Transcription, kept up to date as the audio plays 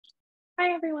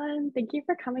Hi, everyone. Thank you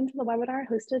for coming to the webinar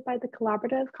hosted by the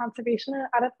Collaborative Conservation and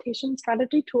Adaptation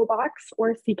Strategy Toolbox,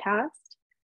 or CCAST.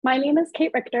 My name is Kate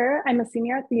Richter. I'm a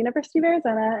senior at the University of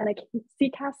Arizona and a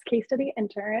CCAST case study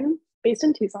intern based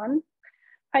in Tucson.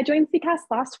 I joined CCAST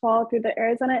last fall through the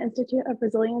Arizona Institute of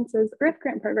Resilience's Earth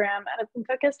Grant program and have been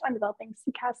focused on developing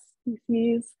CCAST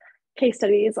species case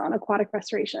studies on aquatic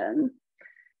restoration.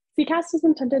 CCAST is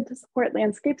intended to support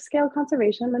landscape-scale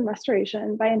conservation and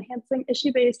restoration by enhancing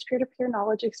issue-based peer-to-peer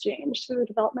knowledge exchange through the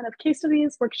development of case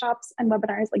studies, workshops, and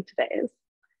webinars like today's.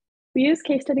 We use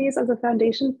case studies as a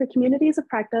foundation for communities of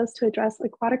practice to address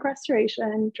aquatic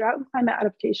restoration, drought and climate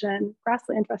adaptation,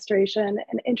 grassland restoration,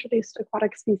 and introduced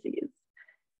aquatic species.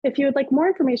 If you would like more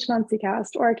information on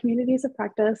CCAST or our communities of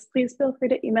practice, please feel free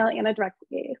to email Anna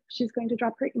directly. She's going to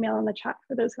drop her email in the chat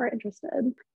for those who are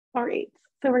interested. All right,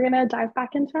 so we're going to dive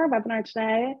back into our webinar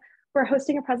today. We're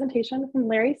hosting a presentation from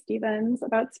Larry Stevens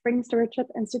about Springs Stewardship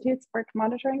Institute's work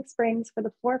monitoring springs for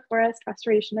the Forest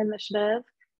Restoration Initiative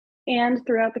and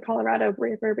throughout the Colorado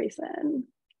River Basin.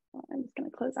 I'm just going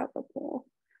to close out the poll.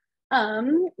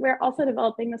 We're also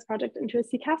developing this project into a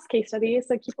CCAST case study,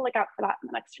 so keep a lookout for that in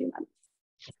the next few months.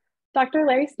 Dr.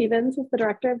 Larry Stevens is the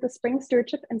director of the Springs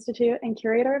Stewardship Institute and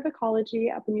curator of ecology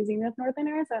at the Museum of Northern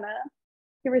Arizona.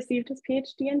 He received his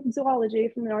PhD in zoology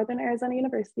from Northern Arizona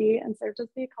University and served as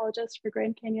the ecologist for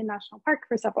Grand Canyon National Park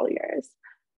for several years.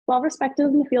 Well respected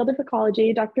in the field of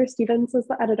ecology, Dr. Stevens is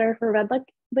the editor for Red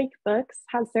Lake Books,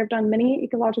 has served on many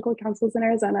ecological councils in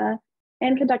Arizona,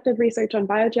 and conducted research on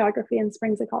biogeography and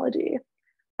springs ecology.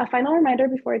 A final reminder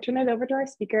before I turn it over to our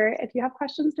speaker, if you have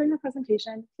questions during the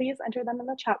presentation, please enter them in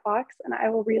the chat box and I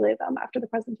will relay them after the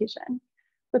presentation.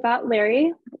 With that,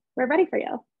 Larry, we're ready for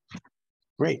you.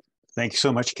 Great. Thank you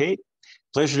so much, Kate.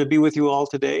 Pleasure to be with you all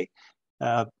today.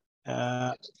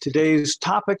 Today's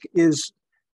topic is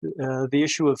the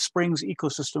issue of springs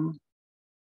ecosystem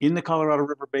in the Colorado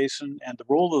River Basin and the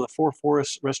role of the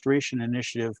Forest Restoration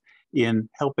Initiative in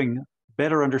helping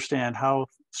better understand how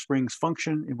springs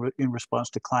function in response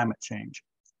to climate change.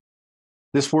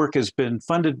 This work has been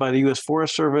funded by the U.S.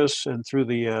 Forest Service and through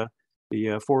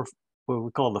what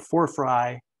we call the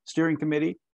FORFRI Steering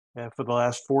Committee for the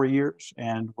last 4 years,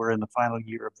 and we're in the final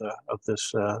year of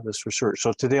this research.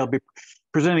 So today I'll be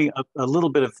presenting a little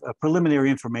bit of preliminary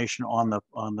information on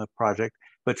the project,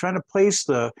 but trying to place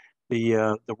the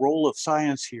role of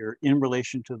science here in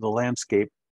relation to the landscape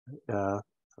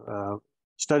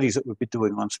studies that we've been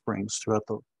doing on springs throughout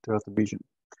the region.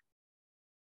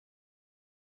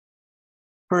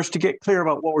 First, to get clear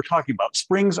about what we're talking about,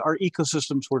 springs are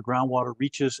ecosystems where groundwater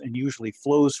reaches and usually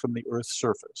flows from the Earth's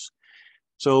surface.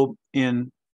 So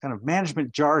in kind of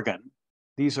management jargon,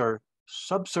 these are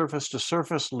subsurface to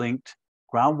surface linked,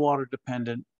 groundwater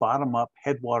dependent, bottom up,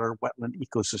 headwater, wetland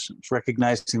ecosystems,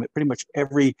 recognizing that pretty much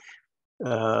every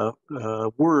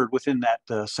word within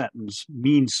that sentence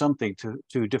means something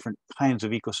to different kinds of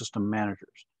ecosystem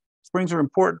managers. Springs are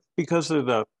important because they're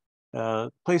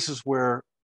the places where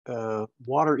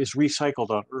water is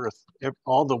recycled on Earth.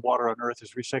 All the water on Earth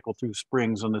is recycled through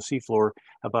springs on the seafloor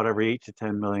about every 8 to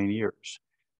 10 million years.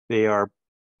 They are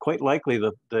quite likely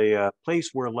the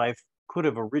place where life could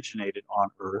have originated on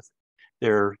Earth.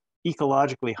 They're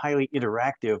ecologically highly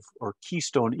interactive or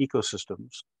keystone ecosystems,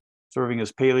 serving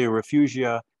as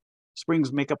paleorefugia.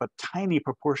 Springs make up a tiny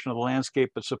proportion of the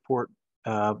landscape, but support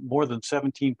more than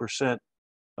 17%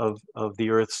 of the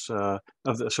Earth's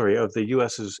of the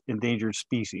U.S.'s endangered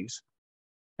species.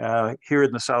 Here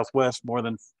in the Southwest, more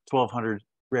than 1,200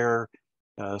 rare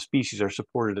species are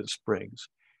supported at springs.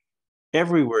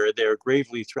 Everywhere, they're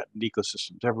gravely threatened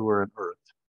ecosystems everywhere on Earth.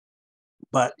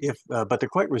 But they're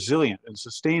quite resilient and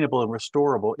sustainable and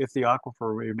restorable if the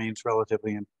aquifer remains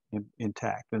relatively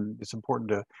intact. And it's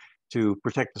important to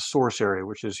protect the source area,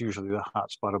 which is usually the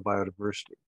hotspot of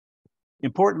biodiversity.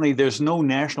 Importantly, there's no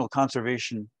national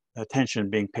conservation attention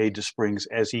being paid to springs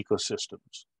as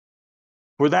ecosystems.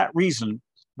 For that reason,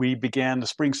 we began the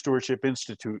Springs Stewardship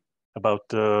Institute about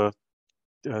 12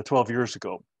 years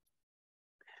ago.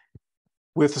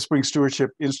 With the Springs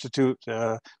Stewardship Institute,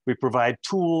 we provide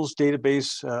tools, a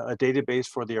database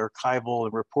for the archival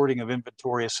and reporting of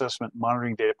inventory, assessment,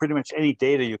 monitoring data. Pretty much any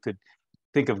data you could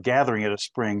think of gathering at a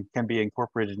spring can be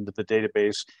incorporated into the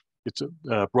database. It's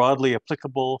broadly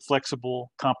applicable,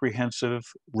 flexible, comprehensive,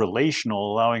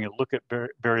 relational, allowing it to look at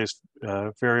various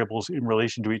variables in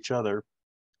relation to each other.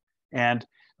 And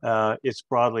it's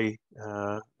broadly,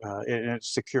 and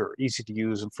it's secure, easy to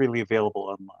use, and freely available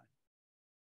online.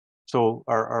 So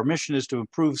our mission is to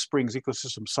improve springs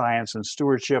ecosystem science and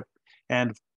stewardship,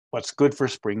 and what's good for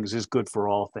springs is good for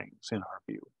all things, in our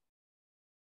view.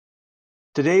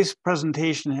 Today's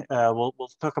presentation, we'll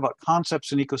talk about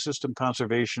concepts in ecosystem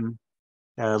conservation,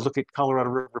 look at Colorado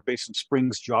River Basin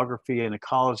springs geography and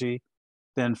ecology,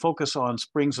 then focus on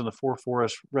springs in the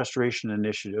Forest Restoration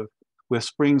Initiative with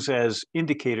springs as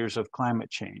indicators of climate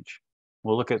change.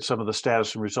 We'll look at some of the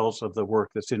status and results of the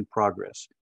work that's in progress.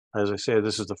 As I said,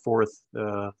 this is the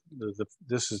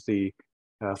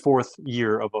fourth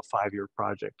year of a 5-year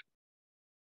project.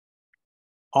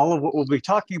 All of what we'll be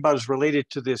talking about is related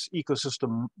to this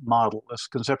ecosystem model, this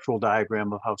conceptual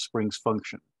diagram of how springs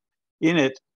function. In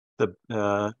it,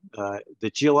 the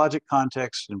geologic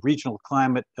context and regional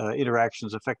climate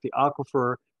interactions affect the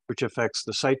aquifer, which affects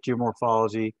the site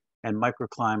geomorphology, and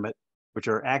microclimate, which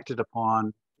are acted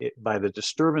upon by the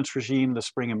disturbance regime the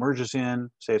spring emerges in,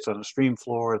 say it's on a stream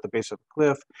floor at the base of a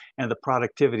cliff, and the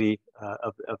productivity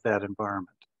of that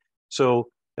environment. So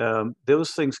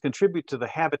those things contribute to the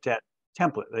habitat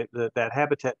template. That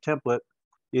habitat template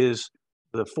is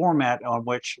the format on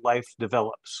which life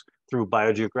develops through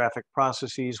biogeographic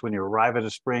processes. When you arrive at a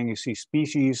spring, you see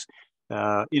species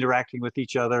interacting with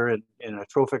each other in a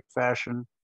trophic fashion,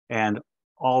 and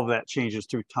all of that changes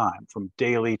through time, from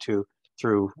daily to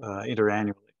through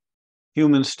interannually.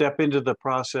 Humans step into the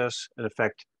process and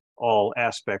affect all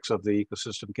aspects of the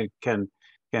ecosystem, can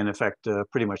affect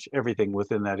pretty much everything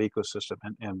within that ecosystem,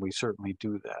 and we certainly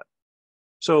do that.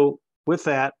 So with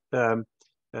that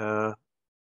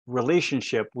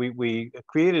relationship, we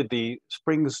created the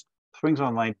Springs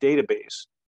Online database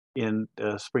in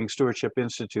Springs Stewardship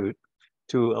Institute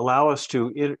to allow us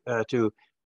to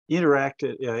interact,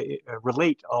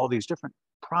 relate all these different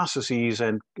processes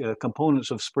and components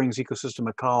of springs ecosystem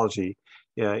ecology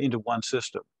into one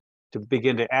system, to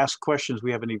begin to ask questions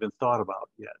we haven't even thought about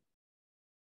yet.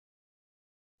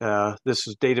 This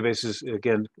database is,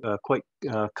 again, quite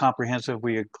comprehensive.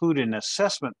 We include an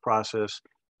assessment process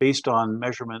based on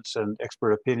measurements and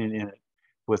expert opinion in it,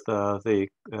 with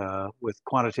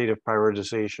quantitative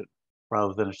prioritization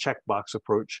rather than a checkbox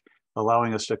approach,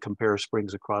 allowing us to compare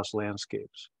springs across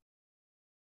landscapes.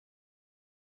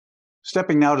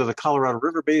 Stepping now to the Colorado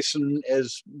River Basin,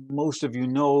 as most of you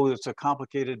know, it's a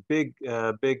complicated, big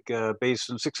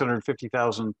basin,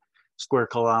 650,000 square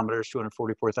kilometers,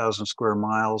 244,000 square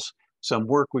miles. Some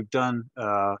work we've done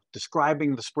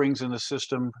describing the springs in the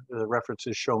system. The reference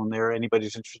is shown there.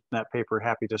 Anybody's interested in that paper,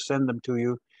 happy to send them to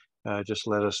you. Just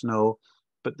let us know.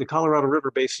 But the Colorado River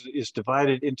Basin is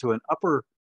divided into an upper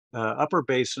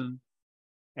basin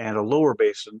and a lower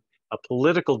basin, a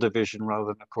political division rather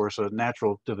than, of course, a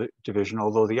natural division,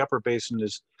 although the upper basin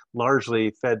is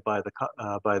largely fed by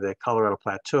the Colorado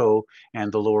Plateau,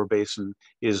 and the lower basin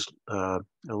is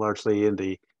largely in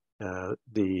the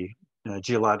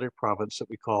geologic province that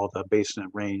we call the Basin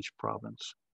and Range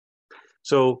province.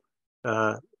 So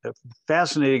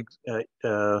fascinating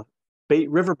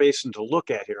river basin to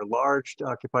look at here. Large,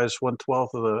 occupies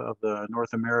 1/12 of the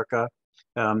North America.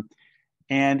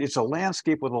 And it's a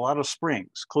landscape with a lot of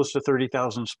springs. Close to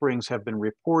 30,000 springs have been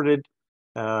reported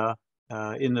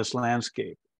in this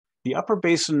landscape. The upper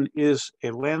basin is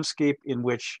a landscape in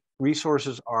which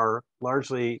resources are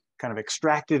largely kind of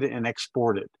extracted and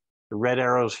exported. The red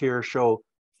arrows here show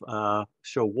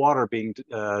water being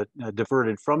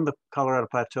diverted from the Colorado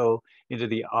Plateau into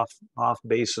the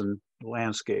off-basin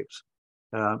landscapes.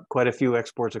 Quite a few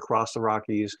exports across the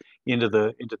Rockies into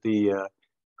the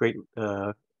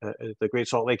Great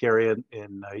Salt Lake area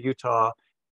in Utah.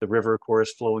 The river, of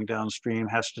course, flowing downstream,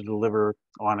 has to deliver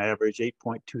on average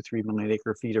 8.23 million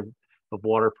acre feet of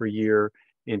water per year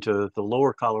into the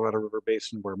lower Colorado River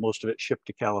Basin, where most of it's shipped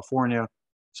to California.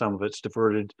 Some of it's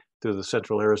diverted through the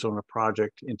Central Arizona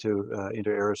Project into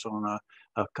Arizona.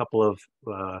 A couple of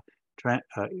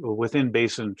within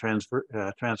basin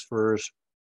transfers,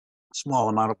 small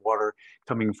amount of water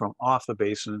coming from off the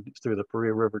basin through the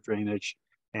Paria River drainage.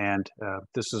 And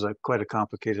this is quite a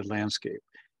complicated landscape.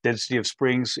 Density of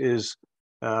springs is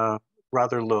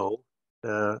rather low.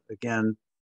 Again,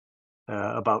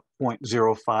 about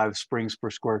 0.05 springs per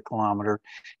square kilometer,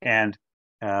 and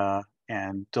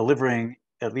delivering,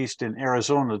 at least in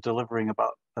Arizona, delivering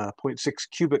about 0.6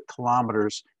 cubic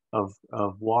kilometers of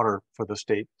water for the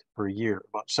state per year.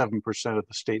 About 7% of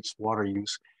the state's water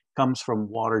use comes from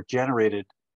water generated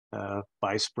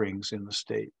by springs in the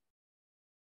state.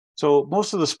 So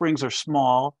most of the springs are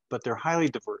small, but they're highly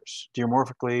diverse,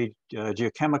 geomorphically,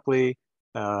 geochemically.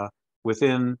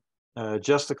 Within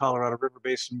just the Colorado River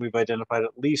Basin, we've identified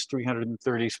at least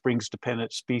 330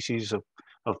 springs-dependent species of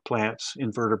plants,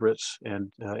 invertebrates,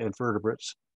 and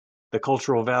invertebrates. The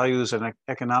cultural values and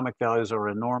economic values are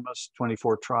enormous.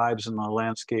 24 tribes in the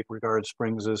landscape regard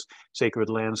springs as sacred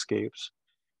landscapes.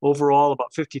 Overall,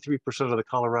 about 53% of the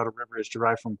Colorado River is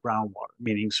derived from groundwater,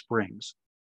 meaning springs.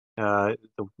 The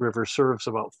river serves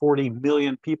about 40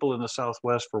 million people in the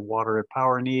Southwest for water and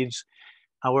power needs.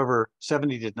 However,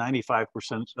 70 to 95%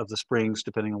 of the springs,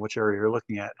 depending on which area you're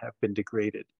looking at, have been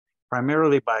degraded,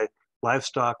 primarily by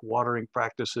livestock watering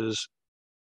practices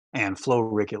and flow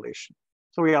regulation.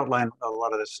 So we outline a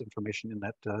lot of this information in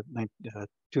that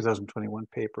 2021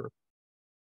 paper.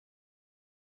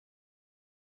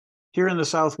 Here in the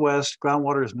Southwest,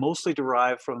 groundwater is mostly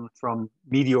derived from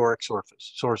meteoric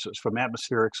sources, from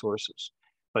atmospheric sources.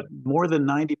 But more than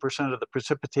 90% of the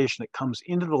precipitation that comes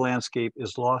into the landscape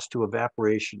is lost to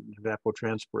evaporation,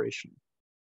 evapotranspiration.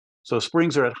 So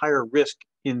springs are at higher risk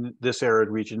in this arid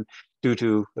region due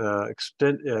to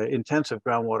intensive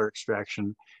groundwater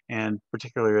extraction, and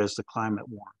particularly as the climate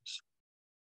warms.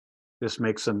 This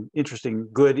makes some interesting,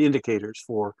 good indicators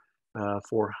for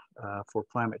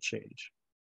climate change.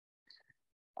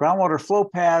 Groundwater flow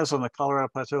paths on the Colorado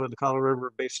Plateau and the Colorado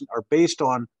River Basin are based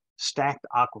on stacked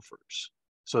aquifers.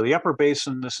 So the upper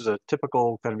basin, this is a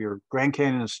typical kind of your Grand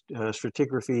Canyon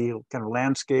stratigraphy kind of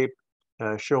landscape,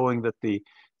 showing that the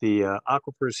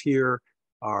aquifers here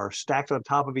are stacked on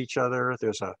top of each other.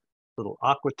 There's a little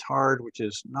aquitard, which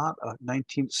is not a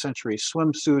 19th century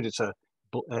swimsuit. It's a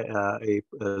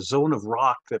zone of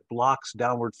rock that blocks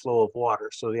downward flow of water.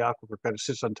 So the aquifer kind of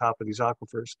sits on top of these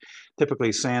aquifers,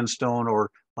 typically sandstone or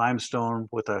limestone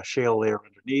with a shale layer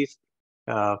underneath.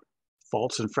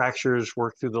 Faults and fractures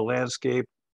work through the landscape.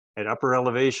 At upper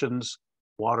elevations,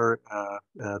 the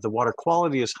water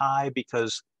quality is high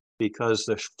because the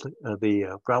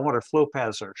groundwater flow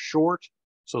paths are short,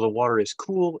 so the water is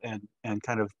cool and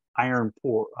kind of ion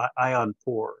poor.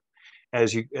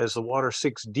 As the water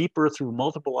sinks deeper through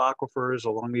multiple aquifers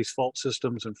along these fault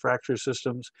systems and fracture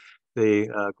systems, the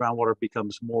groundwater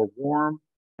becomes more warm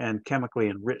and chemically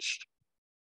enriched.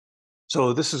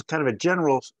 So this is kind of a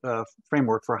general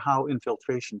framework for how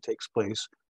infiltration takes place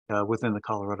within the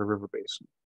Colorado River Basin.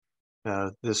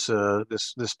 This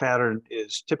pattern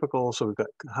is typical. So we've got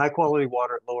high quality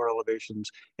water at lower elevations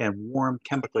and warm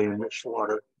chemically enriched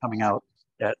water coming out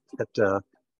at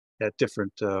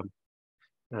different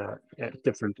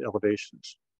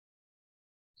elevations.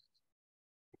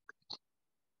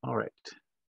 All right.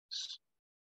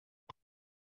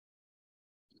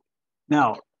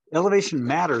 Now, elevation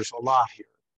matters a lot here.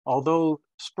 Although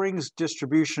springs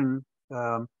distribution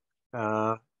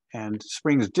and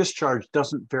springs discharge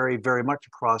doesn't vary very much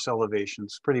across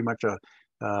elevations, pretty much a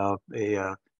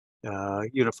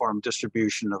uniform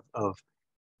distribution of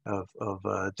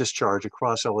discharge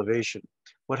across elevation.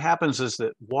 What happens is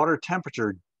that water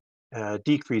temperature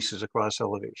decreases across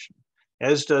elevation,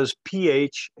 as does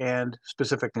pH and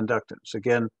specific inductance.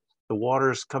 Again, the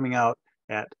waters coming out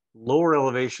at lower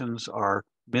elevations are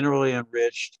minerally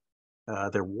enriched,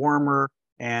 they're warmer,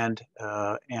 and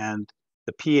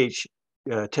the pH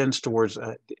tends towards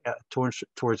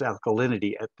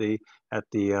alkalinity at the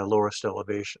lowest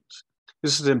elevations.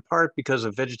 This is in part because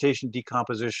of vegetation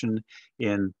decomposition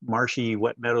in marshy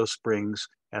wet meadow springs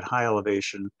at high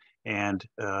elevation, and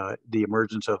the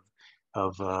emergence of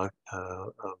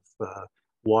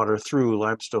water through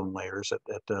limestone layers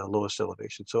at the lowest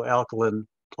elevation. So alkaline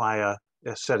playa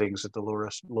settings at the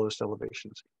lowest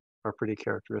elevations are pretty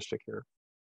characteristic here.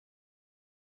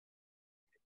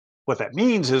 What that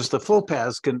means is the flow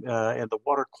paths can and the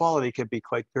water quality can be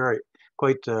quite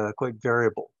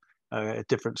variable at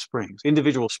different springs.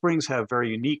 Individual springs have very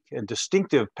unique and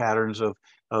distinctive patterns of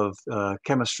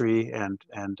chemistry, and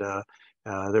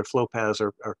their flow paths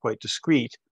are quite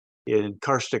discrete. In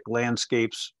karstic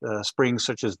landscapes, springs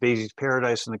such as Basie's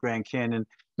Paradise in the Grand Canyon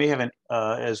may have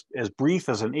as brief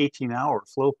as an 18-hour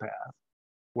flow path,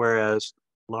 whereas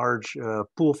large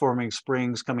pool-forming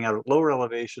springs coming out at lower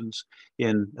elevations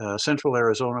in central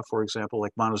Arizona, for example,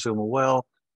 like Montezuma Well,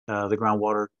 the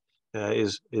groundwater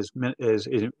is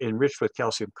enriched with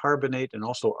calcium carbonate and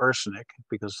also arsenic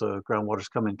because the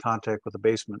groundwaters come in contact with the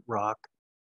basement rock.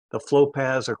 The flow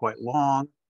paths are quite long,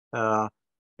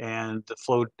 and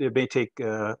it may take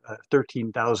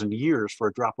 13,000 years for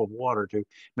a drop of water to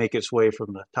make its way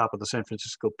from the top of the San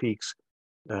Francisco peaks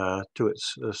to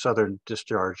its southern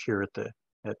discharge here at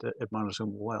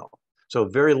Montezuma Well. So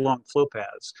very long flow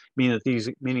paths, meaning that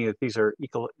these are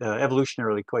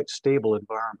evolutionarily quite stable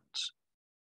environments.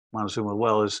 Montezuma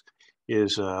Well has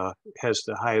the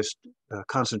highest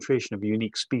concentration of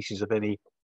unique species of any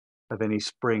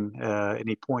spring,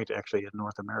 any point actually in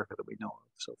North America that we know of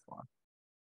so far.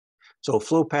 So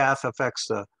flow path affects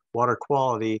the water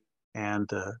quality and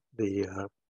the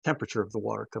temperature of the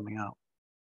water coming out.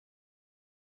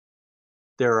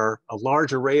 There are a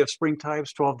large array of spring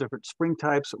types, 12 different spring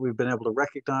types that we've been able to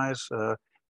recognize.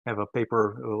 Have a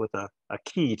paper with a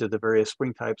key to the various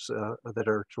spring types that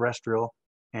are terrestrial,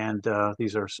 and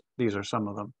these are some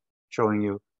of them, showing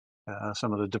you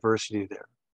some of the diversity there.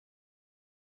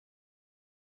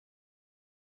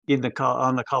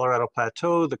 On the Colorado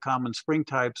Plateau, the common spring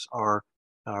types are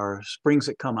springs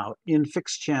that come out in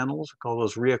fixed channels. We call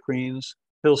those rheocrines,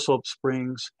 hill slope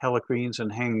springs, helicrines,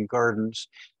 and hanging gardens.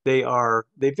 They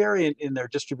vary in their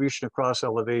distribution across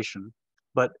elevation,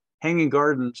 but hanging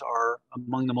gardens are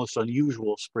among the most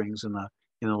unusual springs in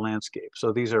the landscape.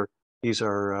 So these are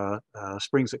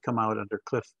springs that come out under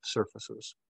cliff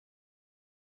surfaces.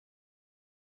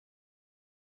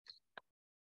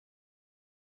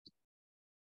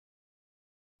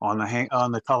 On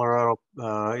the Colorado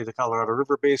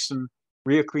River Basin,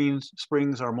 rheocrine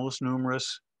springs are most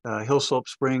numerous. Hill slope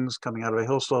springs coming out of a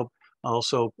hill slope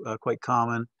also quite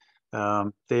common.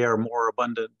 They are more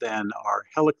abundant than our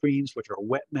helicrines, which are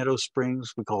wet meadow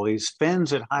springs. We call these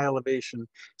fens at high elevation,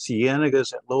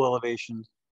 cienagas at low elevation,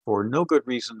 for no good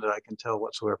reason that I can tell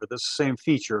whatsoever. This is the same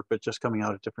feature, but just coming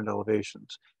out at different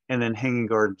elevations. And then hanging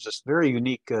gardens, this very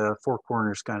unique four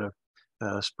corners kind of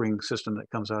spring system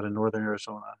that comes out in northern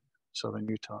Arizona, southern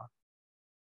Utah.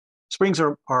 Springs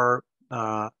are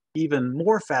even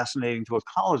more fascinating to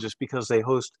ecologists because they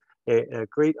host a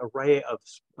great array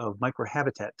of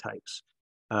microhabitat types.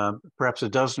 Perhaps a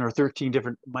dozen or 13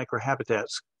 different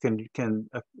microhabitats can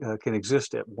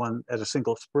exist at a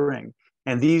single spring,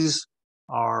 and these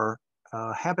are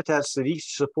habitats that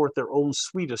each support their own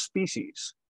suite of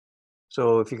species.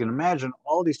 So if you can imagine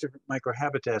all these different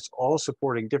microhabitats all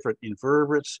supporting different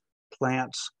invertebrates,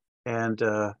 plants, and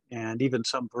even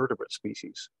some vertebrate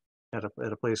species at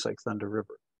a place like Thunder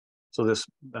River. So this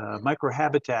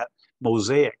microhabitat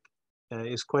mosaic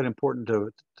is quite important to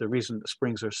the reason that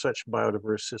springs are such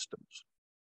biodiverse systems.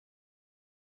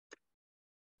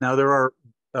 Now there are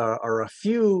a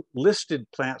few listed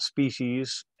plant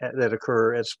species that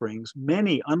occur at springs,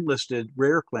 many unlisted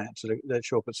rare plants that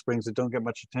show up at springs that don't get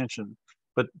much attention.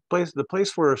 But the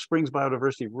place where springs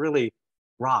biodiversity really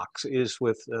rocks is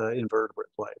with invertebrate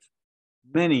life.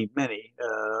 Many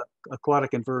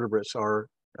aquatic invertebrates are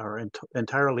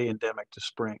entirely endemic to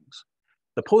springs.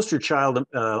 The poster child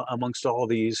amongst all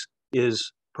these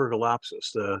is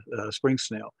Pergolopsis, the spring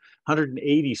snail.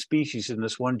 180 species in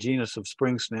this one genus of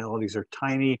spring snail. These are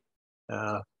tiny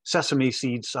sesame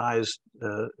seed sized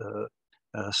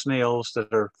snails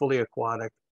that are fully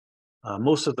aquatic.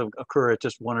 Most of them occur at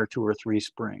just 1 or 2 or 3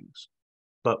 springs.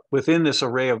 But within this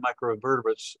array of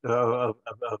microinvertebrates, of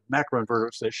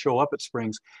macroinvertebrates that show up at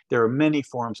springs, there are many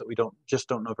forms that we just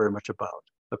don't know very much about.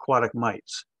 Aquatic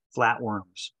mites,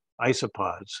 flatworms,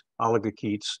 isopods,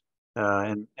 oligochaetes,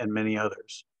 and many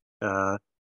others.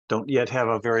 Don't yet have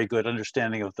a very good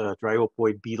understanding of the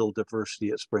dryopoid beetle diversity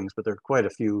at springs, but there are quite a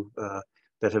few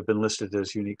that have been listed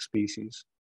as unique species.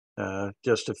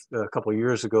 Just a couple of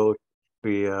years ago,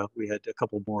 we had a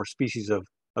couple more species of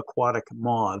aquatic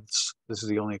moths. This is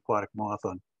the only aquatic moth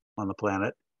on the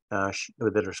planet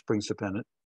that are springs dependent.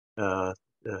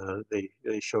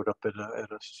 They showed up at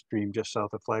a stream just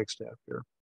south of Flagstaff here.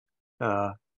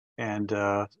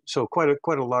 So quite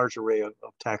a large array of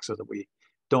taxa that we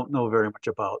don't know very much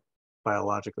about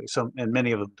biologically. And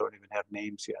many of them don't even have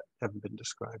names yet, haven't been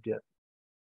described yet.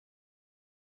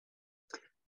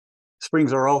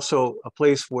 Springs are also a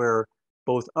place where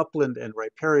both upland and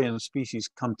riparian species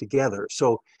come together.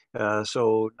 So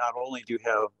not only do you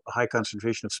have a high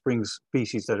concentration of spring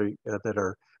species that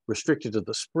are restricted to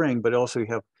the spring, but also you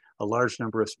have a large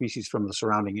number of species from the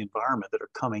surrounding environment that are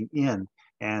coming in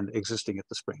and existing at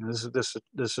the spring. And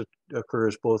this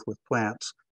occurs both with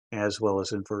plants as well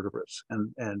as invertebrates,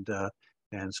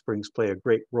 and springs play a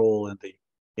great role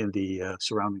in the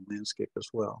surrounding landscape as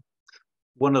well.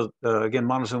 Again,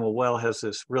 Montezuma Well has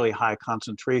this really high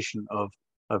concentration of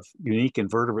unique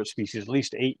invertebrate species, at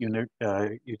least 8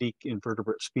 unique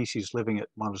invertebrate species living at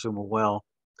Montezuma Well.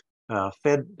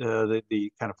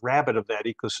 The kind of rabbit of that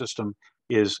ecosystem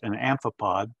is an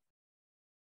amphipod,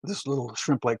 this little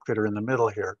shrimp-like critter in the middle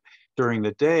here. During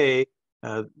the day,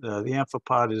 the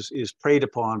amphipod is preyed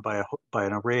upon by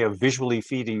an array of visually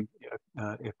feeding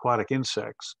aquatic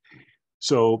insects.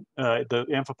 So the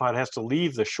amphipod has to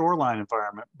leave the shoreline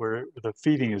environment where the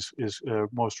feeding is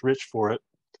most rich for it,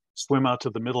 swim out to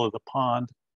the middle of the pond,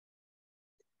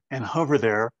 and hover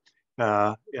there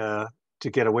to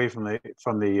get away from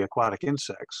the aquatic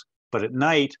insects. But at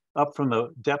night, up from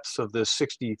the depths of this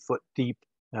 60-foot deep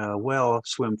well,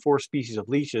 swim 4 species of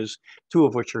leeches, 2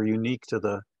 of which are unique to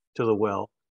the well.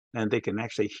 and they can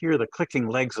actually hear the clicking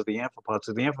legs of the amphipod.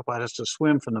 So the amphipod has to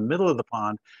swim from the middle of the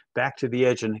pond back to the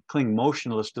edge and cling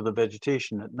motionless to the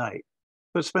vegetation at night.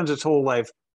 But it spends its whole life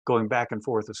going back and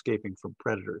forth, escaping from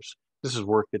predators. This is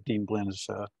work that Dean Blinn has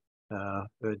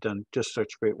done just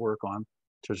such great work on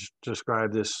to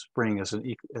describe this spring as an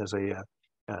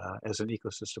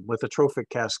ecosystem with a trophic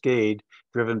cascade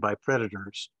driven by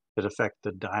predators that affect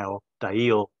the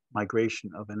diel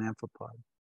migration of an amphipod.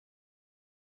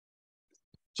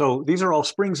 So these are all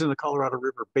springs in the Colorado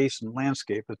River Basin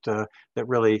landscape that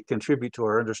really contribute to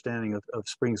our understanding of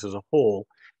springs as a whole.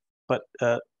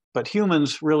 But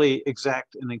humans really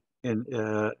exact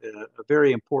a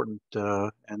very important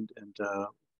and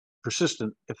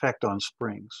persistent effect on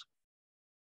springs.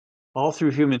 All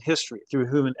through human history, through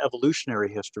human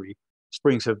evolutionary history,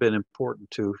 springs have been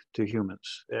important to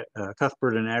humans.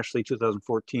 Cuthbert and Ashley,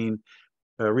 2014,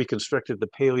 reconstructed the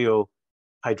paleo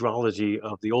hydrology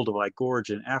of the Olduvai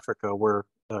Gorge in Africa, where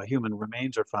human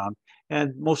remains are found,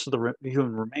 and most of the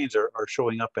human remains are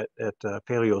showing up at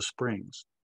Paleo Springs.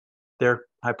 Their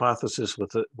hypothesis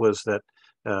was that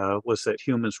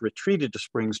humans retreated to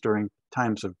springs during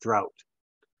times of drought.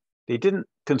 They didn't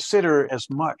consider as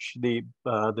much the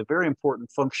very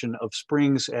important function of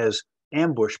springs as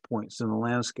ambush points in the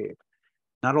landscape.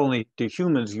 Not only do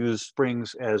humans use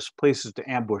springs as places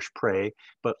to ambush prey,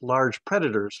 but large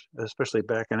predators, especially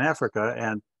back in Africa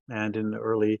and in the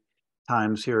early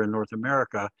times here in North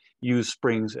America, use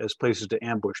springs as places to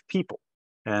ambush people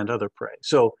and other prey.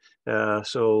 So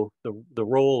the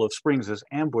role of springs as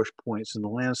ambush points in the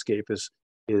landscape is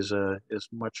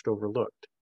much overlooked.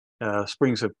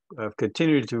 Springs have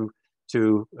continued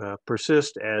to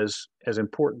persist as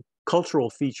important cultural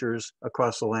features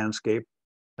across the landscape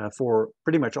for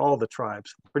pretty much all the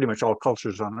tribes, pretty much all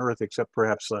cultures on Earth, except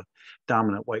perhaps the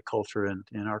dominant white culture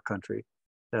in our country.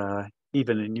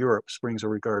 Even in Europe, springs are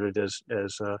regarded as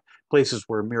places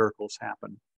where miracles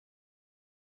happen.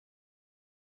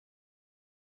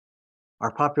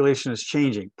 Our population is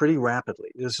changing pretty rapidly.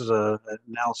 This is an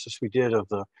analysis we did of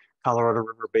the Colorado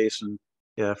River Basin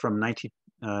from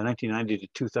 1990 to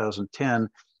 2010,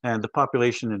 and the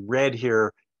population in red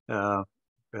here,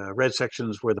 red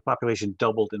sections where the population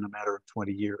doubled in a matter of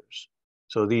 20 years.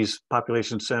 So these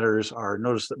population centers are,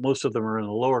 notice that most of them are in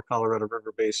the lower Colorado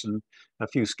River Basin, a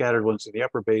few scattered ones in the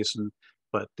upper basin,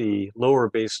 but the lower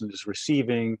basin is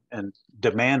receiving and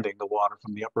demanding the water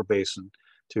from the upper basin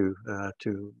to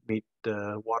meet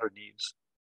water needs,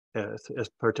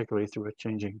 particularly through a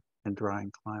changing and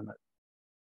drying climate.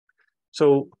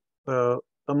 So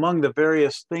among the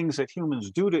various things that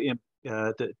humans do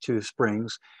to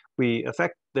springs, we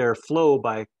affect their flow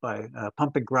by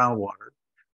pumping groundwater.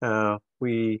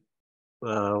 We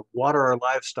water our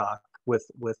livestock with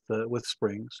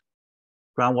springs.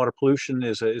 Groundwater pollution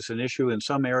is an issue in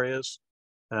some areas.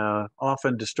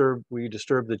 Often we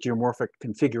disturb the geomorphic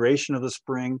configuration of the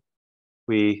spring.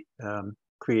 We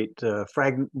create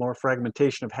more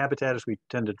fragmentation of habitat as we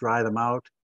tend to dry them out.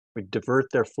 We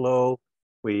divert their flow.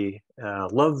 We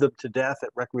love them to death as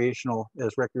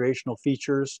recreational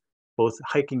features, both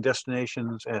hiking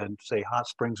destinations and, say, hot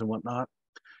springs and whatnot.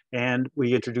 And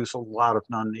we introduce a lot of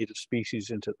non-native species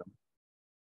into them.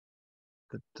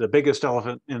 The biggest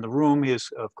elephant in the room is,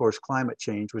 of course, climate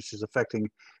change, which is affecting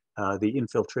the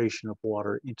infiltration of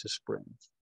water into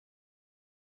springs.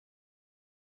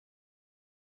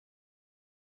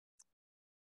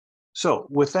 So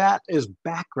with that as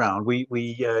background, we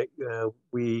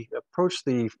approached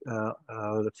the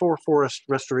Forest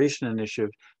Restoration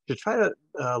Initiative to try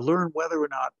to learn whether or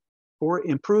not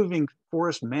improving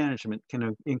forest management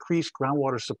can increase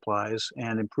groundwater supplies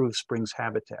and improve springs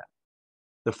habitat.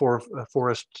 The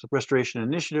Forest Restoration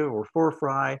Initiative, or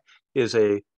FORFRI, is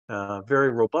a very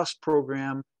robust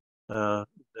program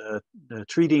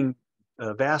treating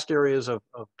vast areas of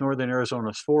northern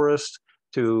Arizona's forests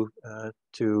to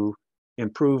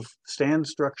improve stand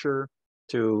structure,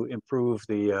 to improve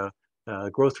the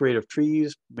growth rate of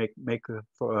trees,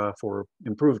 for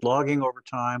improved logging over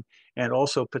time, and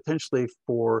also potentially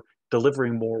for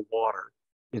delivering more water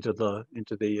into the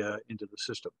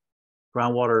system.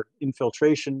 Groundwater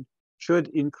infiltration should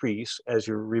increase as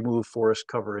you remove forest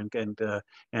cover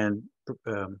and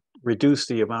reduce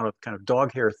the amount of kind of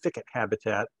dog hair thicket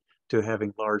habitat to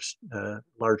having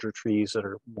larger trees that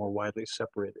are more widely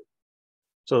separated.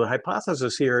 So the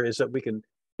hypothesis here is that we can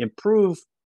improve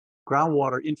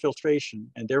groundwater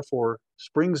infiltration and therefore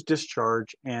springs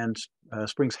discharge and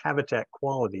springs habitat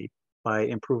quality by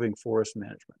improving forest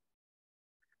management.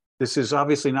 This is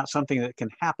obviously not something that can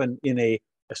happen in a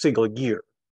single year.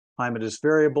 Climate is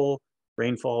variable,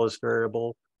 rainfall is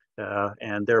variable.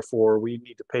 and therefore we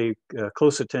need to pay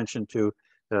close attention to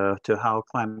how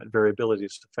climate variability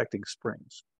is affecting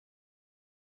springs.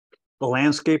 The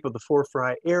landscape of the four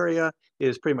fry area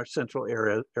is pretty much central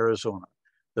Arizona.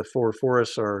 The four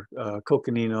forests are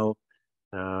Coconino,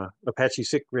 Apache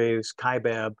Sitgraves,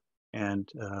 Kaibab, and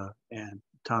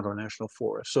Tonto National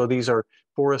Forest. So these are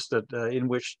forests that in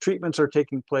which treatments are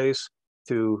taking place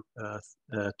to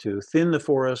thin the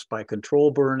forest by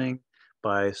control burning,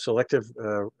 by selective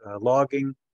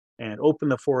logging, and open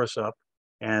the forest up.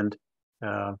 And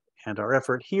our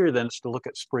effort here then is to look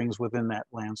at springs within that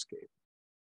landscape.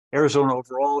 Arizona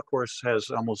overall, of course, has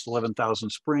almost 11,000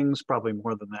 springs, probably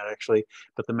more than that actually,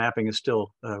 but the mapping is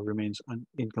still remains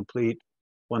incomplete.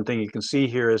 One thing you can see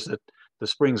here is that the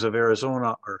springs of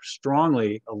Arizona are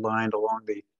strongly aligned along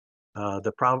the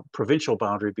provincial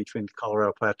boundary between the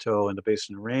Colorado Plateau and the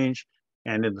Basin Range,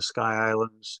 and in the Sky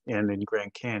Islands and in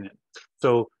Grand Canyon.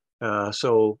 So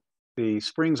the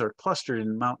springs are clustered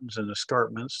in mountains and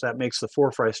escarpments. That makes the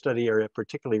four fry study area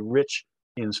particularly rich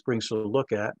in springs to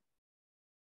look at.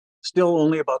 Still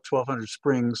only about 1,200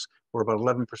 springs, or about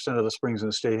 11% of the springs in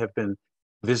the state, have been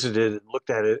visited and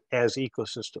looked at it as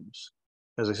ecosystems.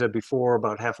 As I said before,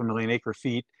 about 500,000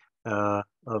 acre-feet of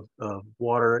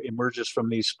water emerges from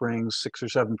these springs, 6 or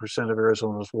 7% of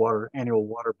Arizona's annual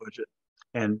water budget,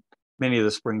 and many of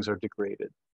the springs are degraded.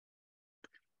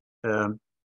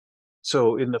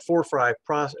 So in the four fry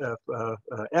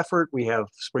effort, we have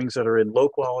springs that are in low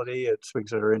quality, and springs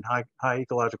that are in high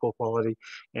ecological quality,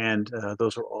 and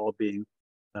those are all being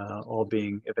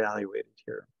evaluated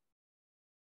here.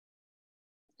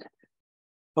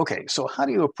 Okay, so how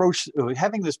do you approach,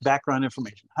 having this background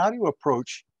information, how do you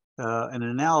approach an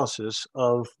analysis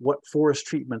of what forest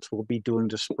treatments will be doing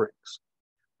to springs?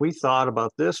 We thought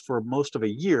about this for most of a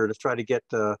year to try to get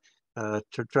the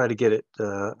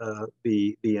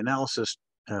analysis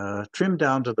trimmed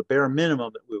down to the bare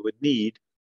minimum that we would need,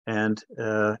 and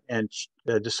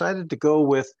decided to go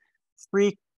with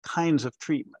 3 kinds of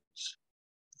treatments,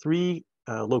 2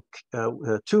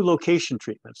 location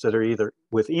treatments that are either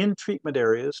within treatment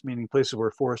areas, meaning places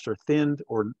where forests are thinned,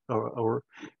 or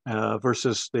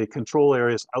versus the control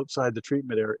areas outside the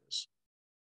treatment areas.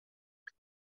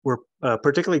 We're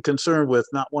particularly concerned with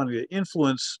not wanting to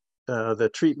influence the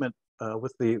treatment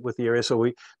with the area.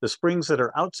 So the springs that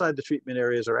are outside the treatment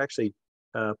areas are actually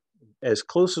as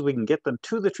close as we can get them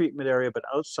to the treatment area, but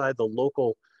outside the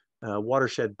local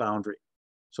watershed boundary.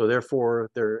 So therefore,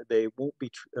 they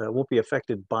won't be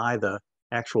affected by the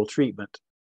actual treatment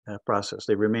process.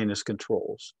 They remain as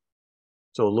controls.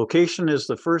 So location is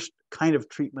the first kind of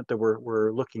treatment that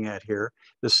we're looking at here.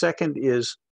 The second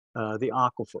is the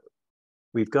aquifer.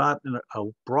 We've got a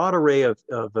broad array of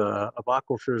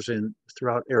aquifers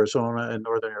throughout Arizona and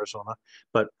northern Arizona,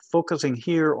 but focusing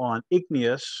here on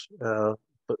igneous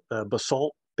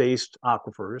basalt-based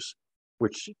aquifers,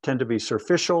 which tend to be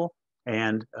superficial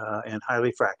and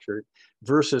highly fractured,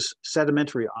 versus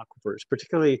sedimentary aquifers,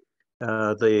 particularly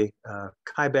the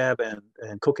Kaibab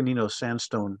and Coconino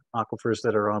sandstone aquifers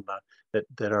that are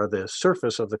that are the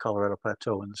surface of the Colorado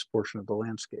Plateau in this portion of the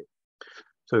landscape.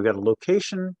 So we've got a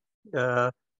location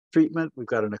treatment, we've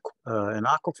got an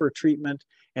aquifer treatment,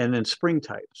 and then spring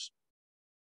types.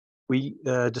 We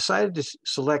decided to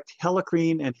select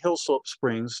helicrene and hill slope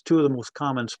springs, 2 of the most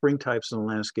common spring types in the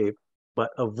landscape, but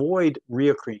avoid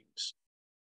rheocrenes.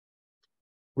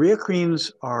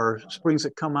 Rheocrenes are springs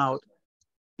that come out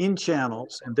in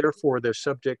channels, and therefore they're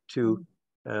subject to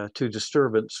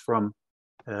disturbance from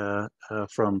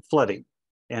flooding,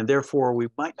 and therefore we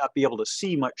might not be able to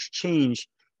see much change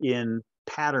in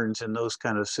patterns in those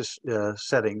kind of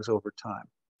settings over time.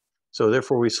 So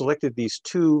therefore we selected these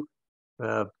 2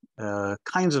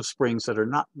 kinds of springs that are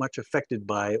not much affected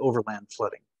by overland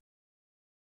flooding: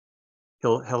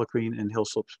 helicrene and hill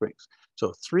slope springs.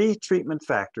 So 3 treatment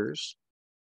factors.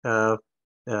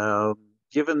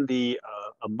 Given the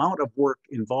amount of work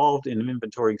involved in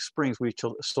inventorying springs, we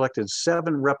selected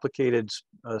 7 replicated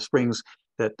springs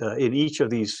that in each of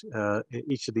these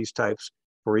types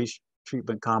for each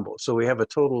treatment combo. So we have a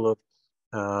total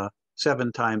of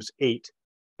 7 times 8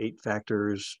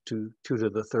 factors, 2 to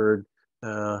the 3rd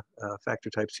factor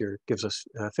types here gives us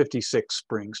 56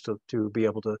 springs to be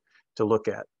able to look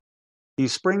at.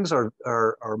 These springs are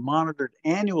monitored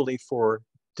annually for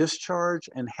discharge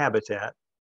and habitat,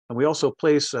 and we also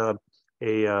place a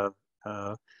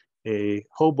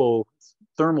hobo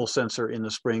thermal sensor in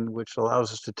the spring, which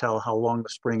allows us to tell how long the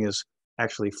spring is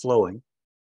actually flowing.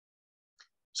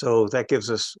 So that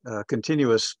gives us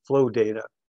continuous flow data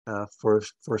for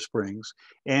springs.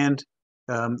 And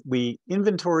We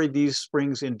inventoried these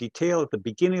springs in detail at the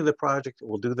beginning of the project.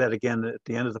 We'll do that again at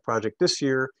the end of the project this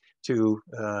year to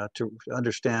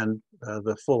understand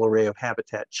the full array of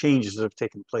habitat changes that have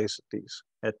taken place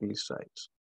at these sites.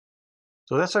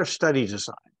 So that's our study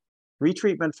design. 3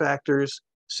 treatment factors,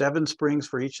 7 springs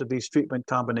for each of these treatment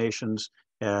combinations,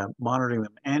 monitoring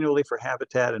them annually for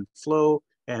habitat and flow,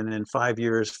 and then 5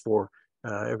 years for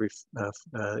this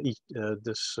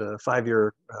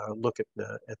 5-year look at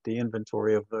the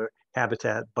inventory of the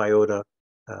habitat, biota,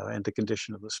 and the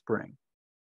condition of the spring.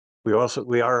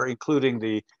 We are including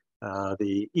the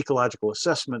ecological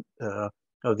assessment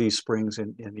of these springs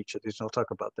in each of these. And I'll talk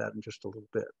about that in just a little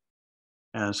bit.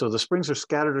 And so the springs are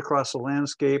scattered across the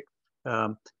landscape.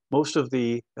 Most of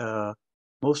the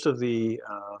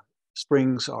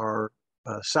springs are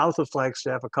south of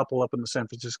Flagstaff, a couple up in the San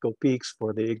Francisco Peaks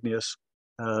for the igneous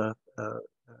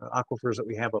aquifers that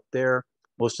we have up there.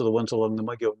 Most of the ones along the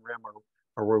Mogollon Rim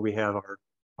are where we have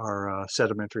our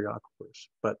sedimentary aquifers,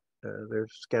 but they're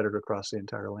scattered across the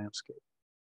entire landscape.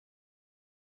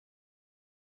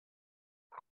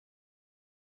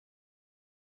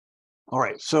 All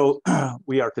right, so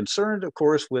we are concerned, of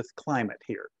course, with climate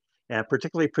here, and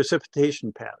particularly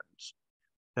precipitation patterns.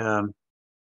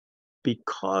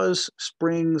 Because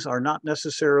springs are not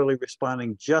necessarily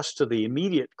responding just to the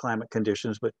immediate climate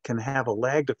conditions, but can have a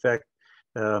lagged effect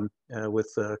with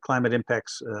climate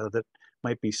impacts that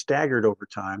might be staggered over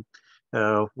time.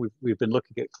 We've been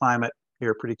looking at climate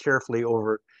here pretty carefully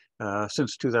over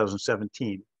since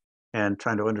 2017 and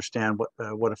trying to understand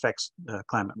what effects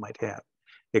climate might have.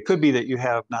 It could be that you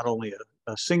have not only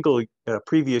a single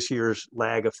previous year's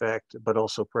lag effect, but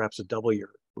also perhaps a double year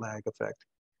lag effect.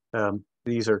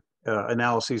 These are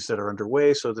analyses that are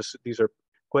underway, so these are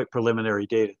quite preliminary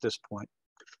data at this point.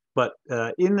 But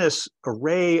in this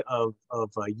array of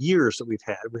years that we've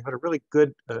had a really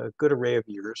good array of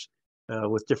years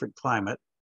with different climate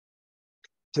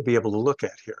to be able to look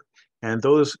at here. And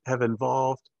those have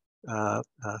involved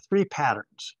 3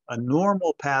 patterns. A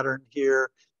normal pattern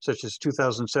here, such as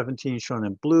 2017 shown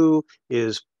in blue,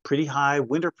 is pretty high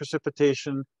winter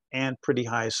precipitation and pretty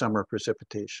high summer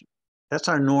precipitation. That's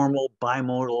our normal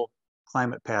bimodal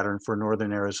climate pattern for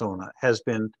northern Arizona. It has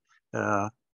been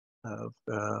through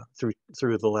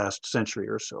the last century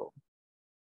or so.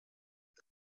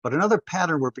 But another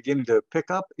pattern we're beginning to pick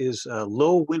up is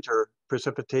low winter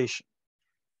precipitation.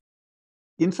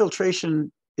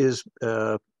 Infiltration is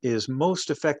most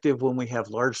effective when we have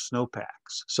large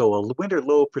snowpacks. So a winter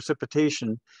low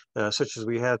precipitation, such as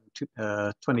we had in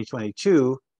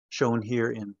 2022, shown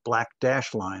here in black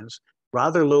dashed lines,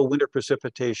 rather low winter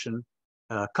precipitation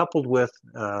coupled with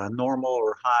normal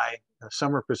or high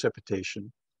summer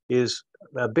precipitation is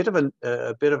a bit of a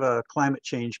climate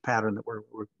change pattern that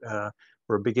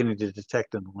we're beginning to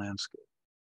detect in the landscape.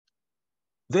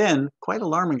 Then, quite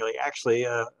alarmingly, actually,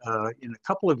 in a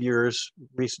couple of years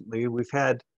recently, we've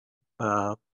had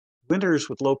winters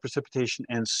with low precipitation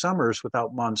and summers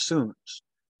without monsoons.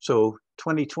 So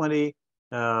 2020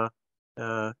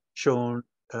 shown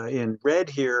in red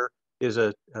here is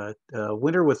a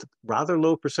winter with rather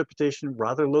low precipitation,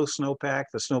 rather low snowpack.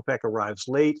 The snowpack arrives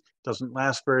late, doesn't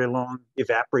last very long,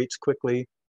 evaporates quickly.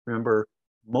 Remember,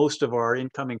 most of our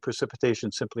incoming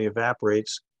precipitation simply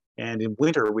evaporates. And in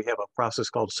winter, we have a process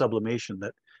called sublimation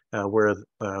that where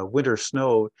winter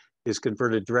snow is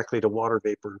converted directly to water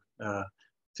vapor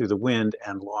through the wind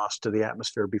and lost to the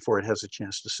atmosphere before it has a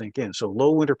chance to sink in. So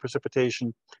low winter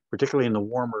precipitation, particularly in the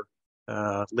warmer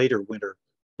later winter,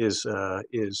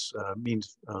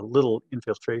 means little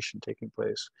infiltration taking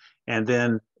place. And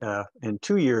then in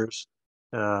 2 years,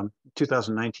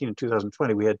 2019 and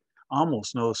 2020, we had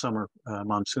almost no summer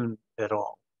monsoon at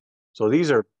all. So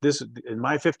in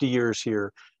my 50 years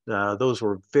here, those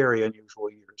were very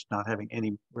unusual years, not having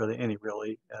any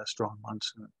really strong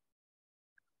monsoon,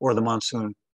 or the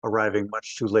monsoon arriving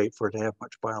much too late for it to have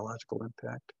much biological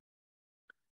impact.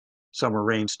 Summer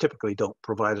rains typically don't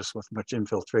provide us with much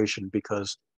infiltration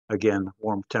because, again,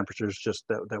 warm temperatures, just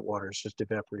that water is just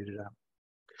evaporated out.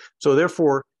 So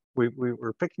therefore,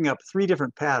 we're picking up 3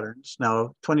 different patterns.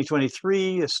 Now,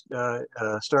 2023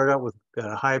 started out with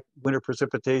high winter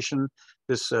precipitation.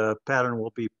 This pattern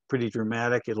will be pretty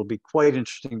dramatic. It'll be quite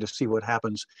interesting to see what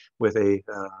happens with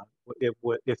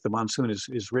if the monsoon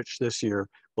is rich this year.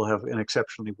 We'll have an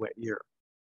exceptionally wet year.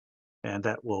 And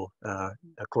that will,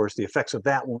 of course, the effects of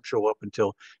that won't show up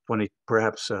until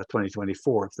perhaps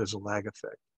 2024 if there's a lag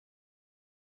effect.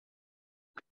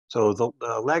 So the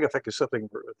lag effect is something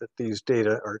that these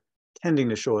data are tending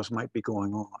to show us might be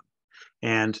going on.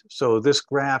 And so this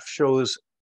graph shows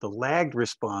the lagged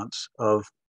response of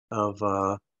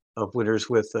of winters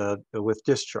with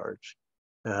discharge.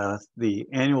 The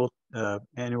annual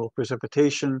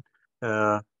precipitation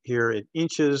here in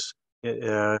inches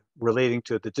relating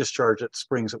to the discharge at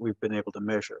springs that we've been able to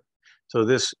measure. So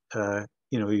this,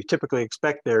 you typically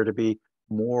expect there to be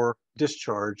more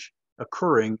discharge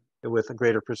occurring with a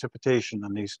greater precipitation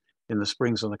than these in the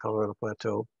springs on the Colorado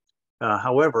Plateau.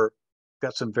 However,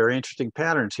 got some very interesting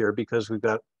patterns here because we've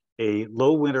got a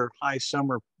low winter, high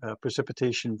summer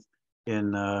precipitation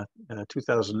in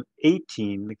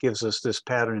 2018 that gives us this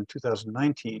pattern in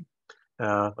 2019,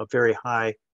 a very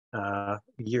high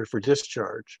year for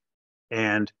discharge,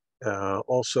 and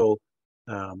also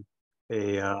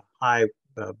a high,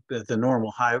 the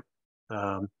normal high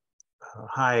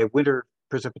high winter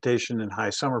precipitation and high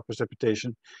summer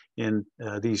precipitation in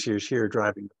these years here,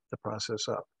 driving the process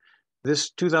up.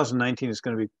 This 2019 is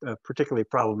going to be particularly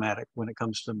problematic when it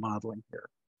comes to modeling here.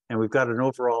 And we've got an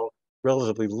overall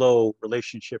relatively low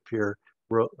relationship here,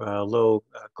 low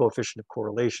coefficient of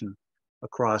correlation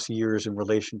across years in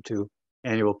relation to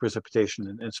annual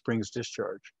precipitation and springs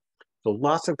discharge. So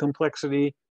lots of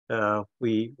complexity.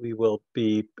 We will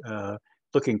be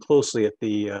looking closely at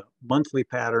the monthly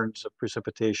patterns of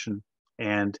precipitation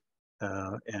and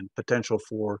potential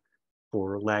for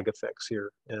lag effects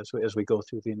here as we go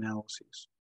through the analyses.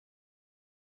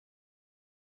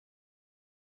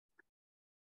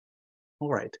 All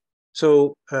right,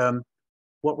 so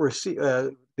what we're seeing,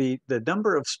 the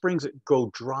number of springs that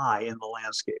go dry in the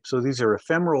landscape. So these are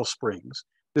ephemeral springs.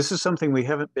 This is something we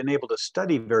haven't been able to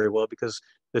study very well because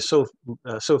there's so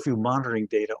few monitoring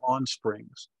data on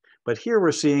springs. But here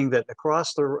we're seeing that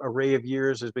across the array of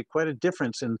years, there's been quite a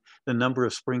difference in the number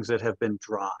of springs that have been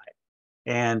dry.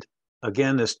 And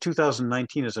again, this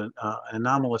 2019 is an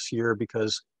anomalous year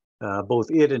because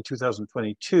both it and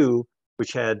 2022,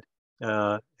 which have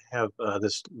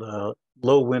this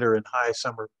low winter and high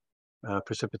summer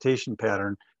precipitation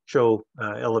pattern, show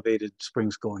elevated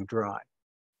springs going dry.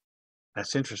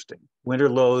 That's interesting. Winter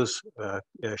lows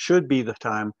should be the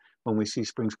time when we see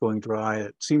springs going dry.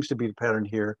 It seems to be the pattern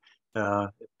here,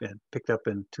 and picked up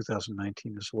in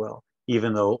 2019 as well,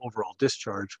 even though overall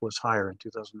discharge was higher in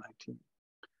 2019.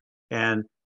 And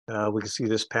we can see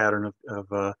this pattern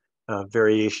of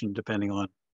variation depending on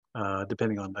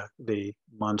the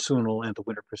monsoonal and the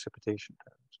winter precipitation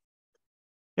patterns.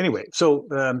 Anyway, so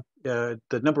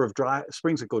the number of dry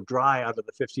springs that go dry out of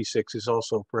the 56 is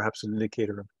also perhaps an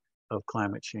indicator of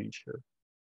climate change here.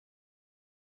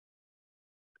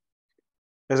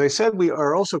 As I said, we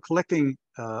are also collecting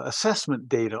assessment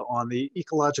data on the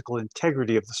ecological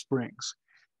integrity of the springs.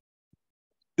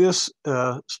 This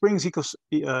Springs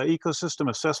ecosystem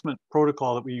assessment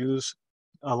protocol that we use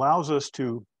allows us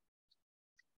to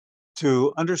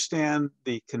understand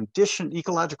the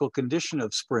ecological condition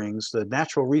of springs, the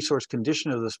natural resource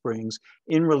condition of the springs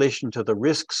in relation to the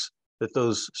risks that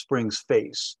those springs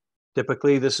face.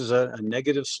 Typically, this is a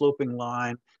negative sloping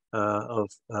line of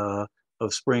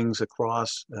springs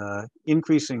across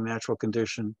increasing natural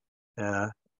condition,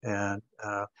 and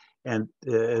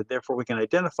therefore we can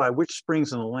identify which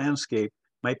springs in the landscape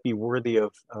might be worthy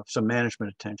of some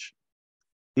management attention.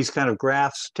 These kind of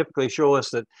graphs typically show us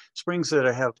that springs that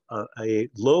have a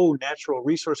low natural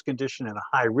resource condition and a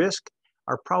high risk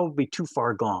are probably too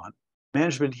far gone.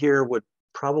 Management here would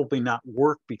probably not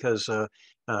work because of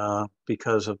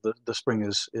the spring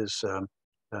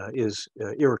is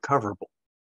irrecoverable.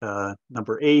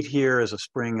 Number 8 here is a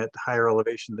spring at higher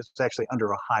elevation that's actually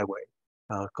under a highway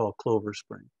called Clover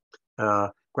Spring.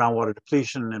 Groundwater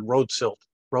depletion and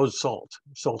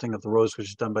salting of the roads, which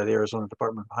is done by the Arizona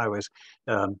Department of Highways,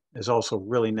 is also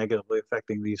really negatively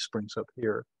affecting these springs up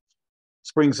here.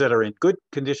 Springs that are in good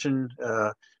condition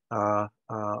are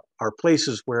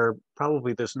places where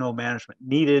probably there's no management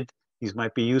needed. These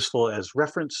might be useful as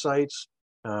reference sites.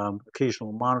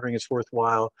 Occasional monitoring is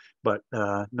worthwhile, but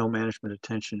no management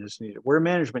attention is needed. Where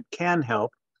management can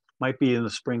help might be in the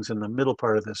springs in the middle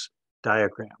part of this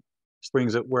diagram.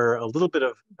 Springs that where a little bit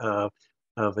of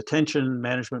attention,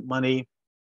 management money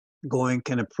going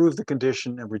can improve the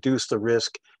condition and reduce the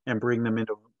risk and bring them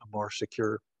into a more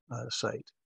secure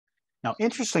site. Now,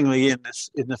 interestingly, in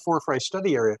the Forefry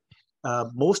study area,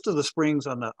 most of the springs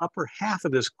on the upper half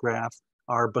of this graph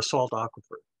are basalt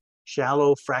aquifer,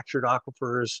 shallow fractured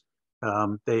aquifers.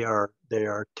 They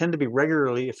tend to be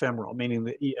regularly ephemeral, meaning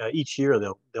that each year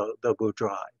they'll go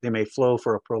dry. They may flow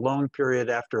for a prolonged period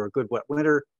after a good wet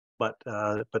winter, but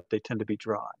they tend to be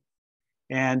dry.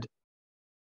 And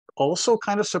also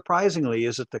kind of surprisingly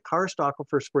is that the karst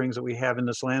aquifer springs that we have in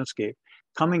this landscape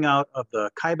coming out of the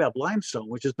Kaibab limestone,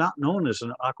 which is not known as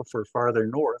an aquifer farther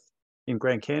north, in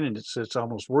Grand Canyon, it's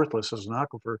almost worthless as an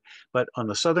aquifer. But on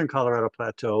the southern Colorado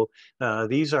Plateau,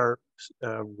 these are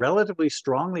relatively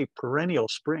strongly perennial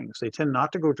springs. They tend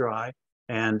not to go dry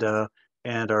and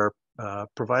are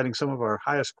providing some of our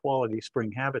highest quality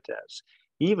spring habitats.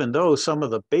 Even though some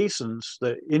of the basins,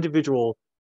 the individual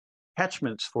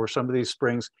catchments for some of these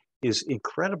springs is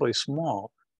incredibly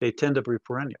small, they tend to be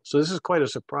perennial. So this is quite a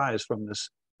surprise from this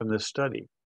study,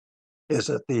 is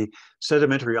that the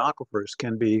sedimentary aquifers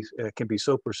can be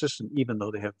so persistent even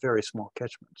though they have very small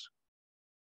catchments.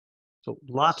 So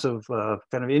lots of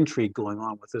kind of intrigue going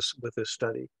on with this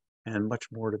study, and much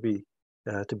more to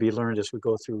be learned as we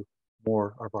go through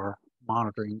more of our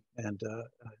monitoring and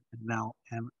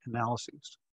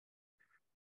analyses.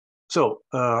 So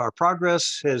our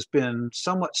progress has been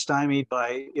somewhat stymied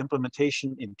by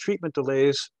implementation in treatment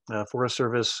delays. Forest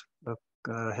Service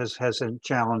has some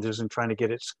challenges in trying to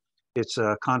get its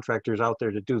contractors out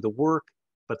there to do the work,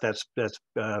 but that's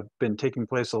been taking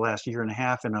place the last year and a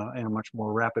half in a much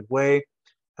more rapid way.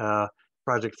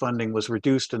 Project funding was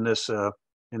reduced in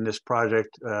this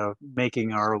project,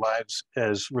 making our lives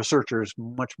as researchers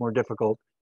much more difficult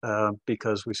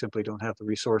because we simply don't have the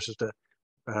resources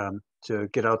to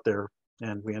get out there,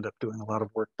 and we end up doing a lot of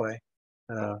work by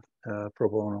pro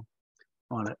bono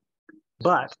on it.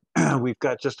 But we've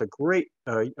got just a great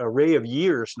array of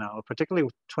years now, particularly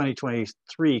with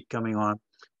 2023 coming on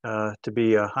to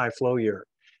be a high flow year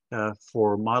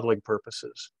for modeling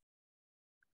purposes.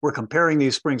 We're comparing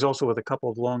these springs also with a couple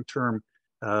of long-term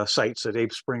sites that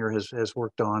Abe Springer has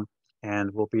worked on, and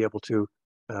we'll be able to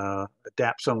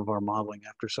adapt some of our modeling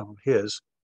after some of his,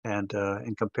 and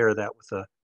compare that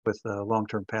with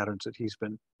long-term patterns that he's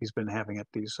been having at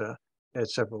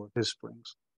several of his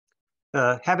springs.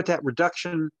 Habitat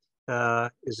reduction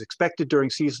is expected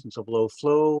during seasons of low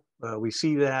flow. We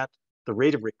see that the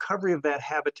rate of recovery of that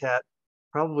habitat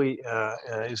probably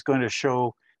is going to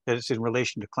show that it's in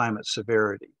relation to climate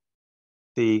severity.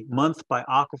 The month by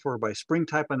aquifer by spring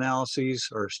type analyses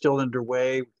are still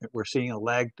underway. We're seeing a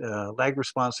lag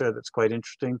response there that's quite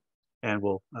interesting, and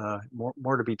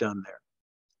more to be done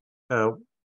there.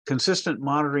 Consistent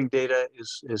monitoring data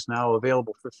is now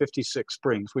available for 56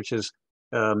 springs, which is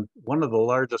one of the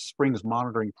largest springs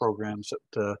monitoring programs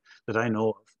that I know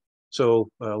of. So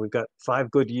we've got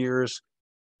 5 good years.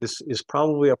 This is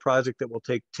probably a project that will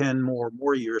take 10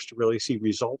 more years to really see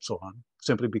results on,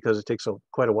 simply because it takes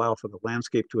quite a while for the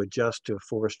landscape to adjust to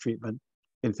forest treatment,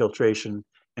 infiltration,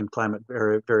 and climate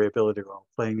variability are all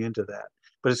playing into that.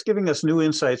 But it's giving us new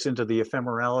insights into the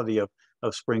ephemerality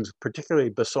of springs,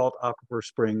 particularly basalt aquifer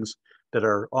springs that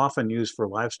are often used for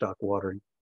livestock watering,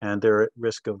 and they're at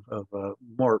risk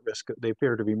more at risk. They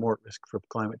appear to be more at risk for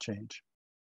climate change.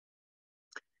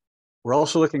 We're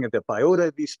also looking at the biota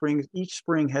of these springs. Each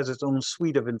spring has its own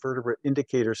suite of invertebrate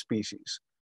indicator species.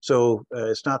 So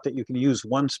it's not that you can use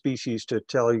one species to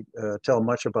tell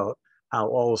much about how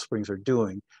all the springs are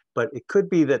doing, but it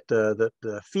could be that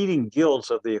the feeding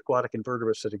gills of the aquatic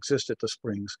invertebrates that exist at the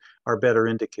springs are better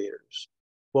indicators.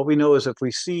 What we know is if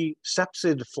we see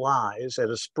sepsid flies at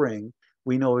a spring,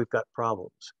 we know we've got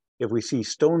problems. If we see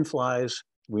stone flies,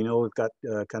 we know we've got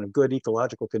kind of good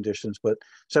ecological conditions, but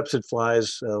sepsid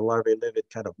flies, larvae live in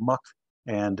kind of muck,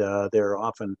 and they're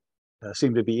often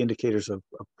seem to be indicators of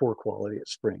poor quality at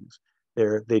springs.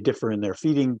 They differ in their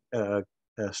feeding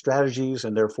strategies,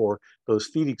 and therefore those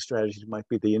feeding strategies might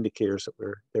be the indicators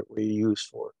that we use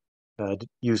for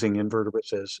using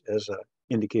invertebrates as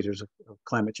indicators of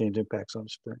climate change impacts on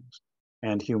springs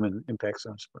and human impacts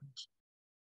on springs.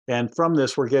 And from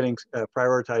this, we're getting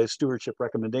prioritized stewardship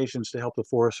recommendations to help the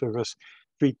Forest Service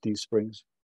treat these springs.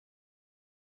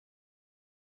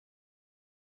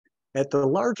 At the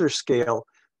larger scale,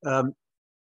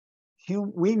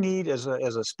 we need as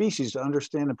a species to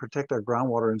understand and protect our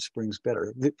groundwater in springs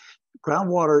better. The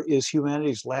groundwater is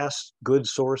humanity's last good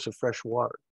source of fresh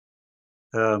water.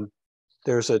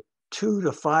 There's a 2 to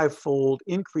 5-fold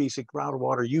increase in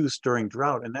groundwater use during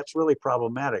drought, and that's really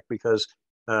problematic because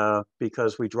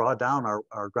we draw down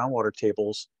our groundwater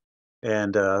tables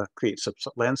and create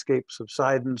landscape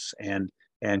subsidence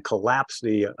and collapse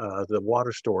the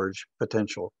water storage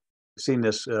potential. We've seen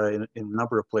this in a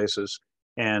number of places,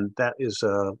 and that is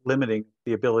limiting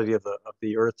the ability of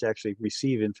the earth to actually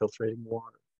receive infiltrating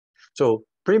water. So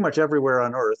pretty much everywhere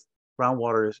on Earth,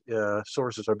 groundwater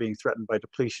sources are being threatened by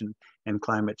depletion and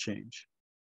climate change.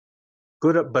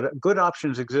 But good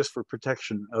options exist for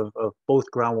protection of both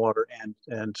groundwater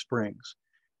and springs.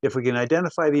 If we can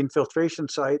identify the infiltration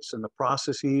sites and the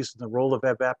processes and the role of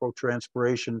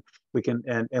evapotranspiration,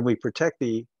 and we protect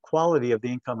the quality of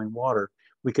the incoming water,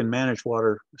 we can manage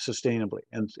water sustainably.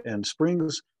 And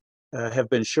springs have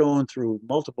been shown through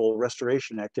multiple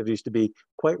restoration activities to be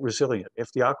quite resilient.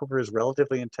 If the aquifer is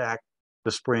relatively intact,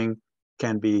 the spring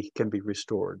can be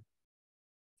restored.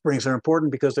 Springs are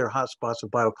important because they're hotspots of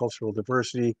biocultural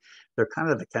diversity. They're kind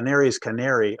of the canary's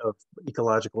canary of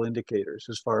ecological indicators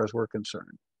as far as we're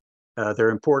concerned.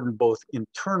 They're important both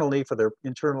internally for their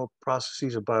internal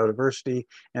processes of biodiversity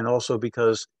and also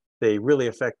because they really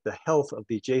affect the health of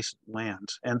the adjacent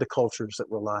lands and the cultures that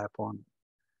rely upon them.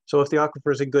 So if the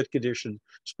aquifer is in good condition,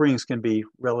 springs can be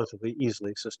relatively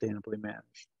easily sustainably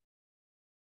managed.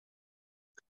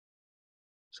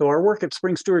 So our work at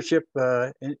Springs Stewardship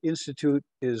Institute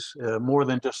is more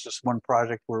than just this one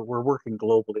project. We're working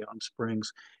globally on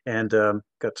springs and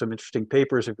got some interesting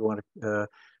papers. If you want to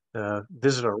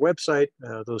visit our website,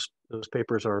 those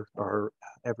papers are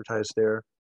advertised there.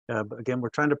 But again, we're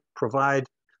trying to provide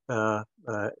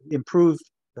improved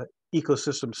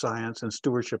ecosystem science and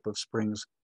stewardship of springs,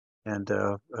 and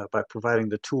by providing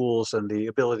the tools and the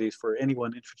abilities for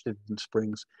anyone interested in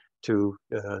springs to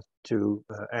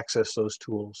access those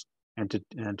tools and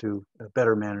to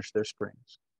better manage their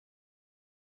springs.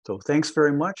 So thanks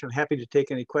very much. I'm happy to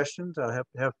take any questions. I'll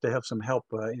have to have some help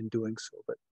in doing so,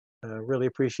 but really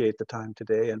appreciate the time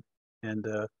today, and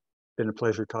been a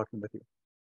pleasure talking with you.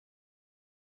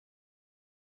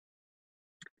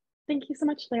 Thank you so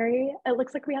much, Larry. It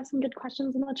looks like we have some good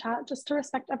questions in the chat. Just to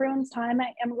respect everyone's time, I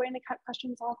am going to cut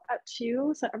questions off at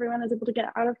 2 so everyone is able to get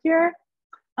out of here.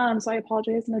 So I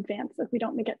apologize in advance if we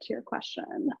don't get to your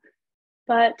question.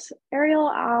 But Ariel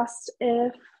asked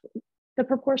if the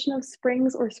proportion of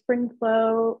springs or spring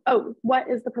flow, what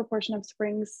is the proportion of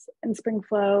springs and spring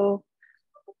flow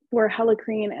for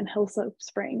Helicrene and Hillslope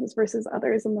Springs versus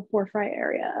others in the Forfry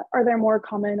area? Are there more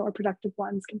common or productive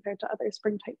ones compared to other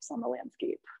spring types on the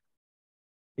landscape?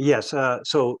 Yes,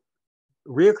 so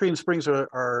Riocrene springs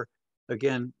are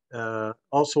again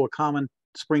also a common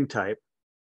spring type.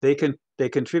 They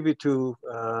contribute to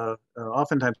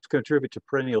oftentimes contribute to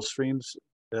perennial streams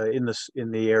in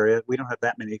the area. We don't have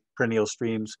that many perennial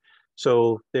streams,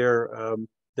 so their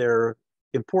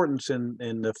importance in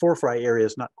the Forfry area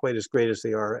is not quite as great as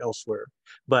they are elsewhere.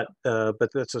 But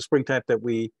that's a spring type that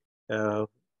we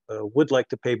would like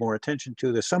to pay more attention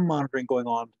to. There's some monitoring going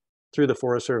on through the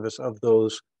Forest Service of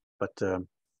those, but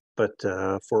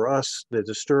for us, the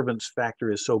disturbance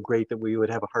factor is so great that we would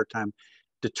have a hard time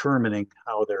determining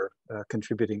how they're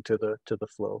contributing to the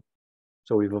flow.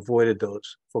 So we've avoided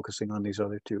those, focusing on these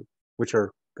other two, which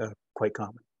are quite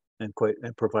common and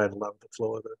provide a lot of the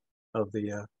flow of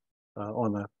the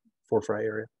on the Forfry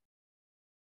area.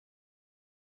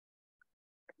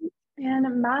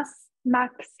 And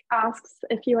Max asks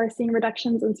if you are seeing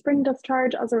reductions in spring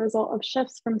discharge as a result of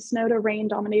shifts from snow to rain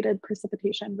dominated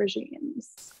precipitation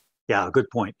regimes. Yeah, good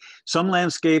point. Some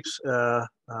landscapes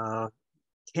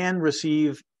can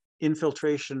receive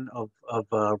infiltration of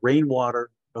rainwater,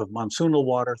 of monsoonal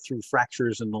water through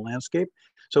fractures in the landscape.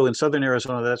 So in southern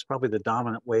Arizona, that's probably the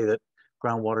dominant way that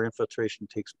groundwater infiltration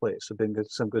takes place. There have been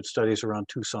some good studies around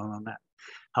Tucson on that.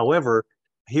 However,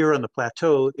 here on the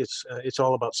plateau, it's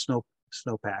all about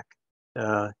snowpack.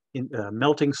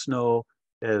 Melting snow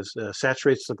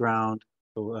saturates the ground,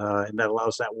 and that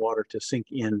allows that water to sink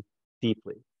in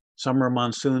deeply. Summer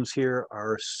monsoons here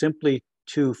are simply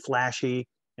too flashy,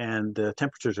 and the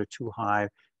temperatures are too high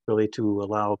really to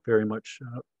allow very much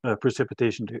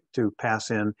precipitation to pass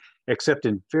in, except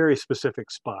in very specific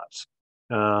spots.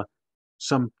 The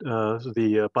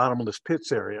bottomless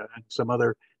pits area and some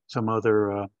other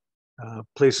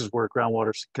places where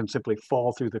groundwater can simply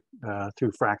fall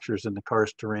through fractures in the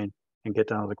karst terrain and get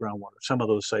down to the groundwater. Some of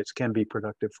those sites can be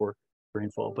productive for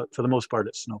rainfall, but for the most part,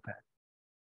 it's snowpack.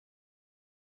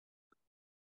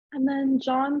 And then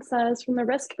John says, from the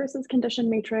risk versus condition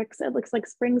matrix, it looks like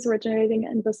springs originating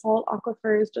in basalt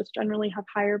aquifers just generally have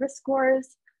higher risk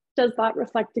scores. Does that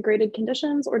reflect degraded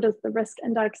conditions, or does the risk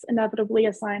index inevitably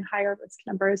assign higher risk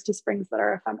numbers to springs that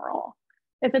are ephemeral?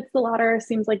 If it's the latter, it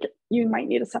seems like you might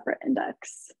need a separate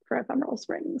index for ephemeral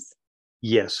springs.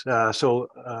 Yes.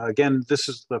 Again, this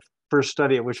is the first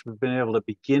study at which we've been able to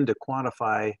begin to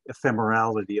quantify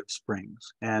ephemerality of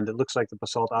springs. And it looks like the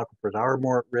basalt aquifers are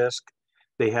more at risk.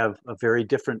 They have a very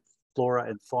different flora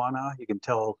and fauna. You can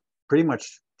tell pretty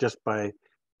much just by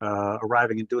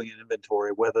arriving and doing an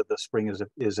inventory whether the spring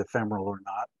is ephemeral or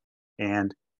not.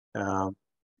 And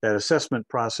that assessment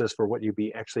process for what you'd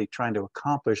be actually trying to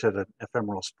accomplish at an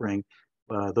ephemeral spring,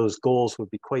 those goals would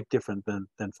be quite different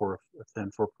than for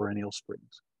perennial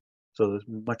springs. So there's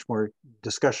much more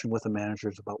discussion with the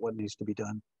managers about what needs to be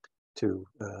done to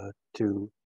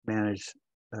manage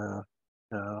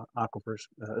aquifers,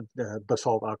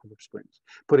 basalt aquifer springs,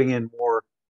 putting in more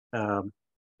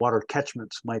water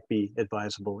catchments might be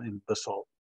advisable in basalt,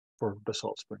 for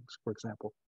basalt springs, for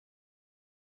example.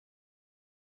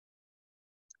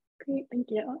 Great, thank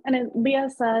you. And Leah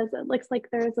says, it looks like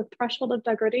there is a threshold of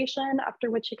degradation after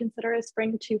which you consider a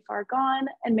spring too far gone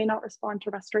and may not respond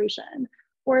to restoration.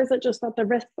 Or is it just that the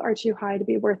risks are too high to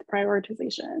be worth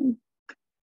prioritization?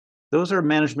 Those are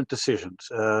management decisions.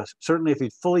 Certainly, if you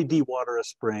fully dewater a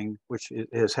spring, which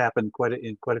has happened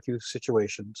in quite a few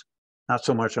situations, not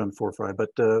so much on 4-5,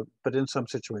 but in some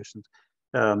situations,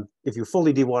 if you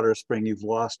fully dewater a spring, you've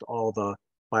lost all the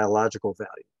biological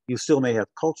value. You still may have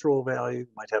cultural value,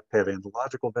 might have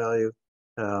paleontological value,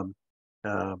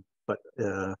 but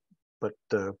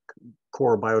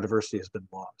core biodiversity has been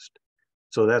lost.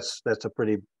 So that's a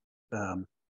pretty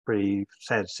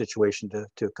sad situation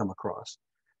to come across.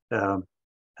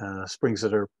 Springs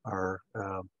that are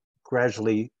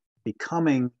gradually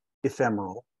becoming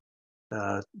ephemeral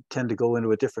tend to go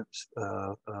into a different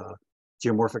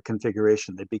geomorphic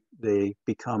configuration. They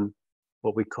become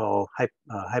what we call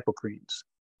hypocrines,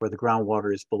 where the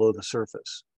groundwater is below the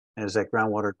surface. And as that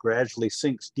groundwater gradually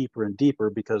sinks deeper and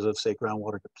deeper because of, say,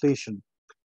 groundwater depletion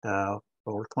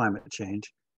or climate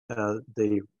change,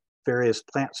 the various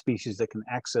plant species that can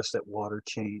access that water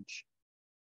change.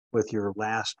 With your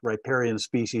last riparian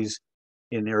species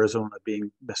in Arizona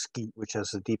being mesquite, which has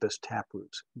the deepest tap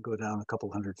roots, go down a couple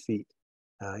hundred feet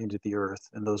into the earth.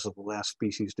 And those are the last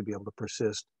species to be able to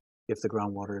persist if the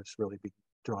groundwater is really being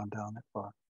drawn down that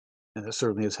far. And it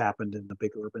certainly has happened in the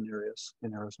big urban areas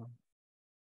in Arizona.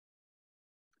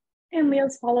 And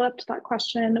Leah's follow-up to that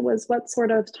question was what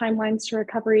sort of timelines to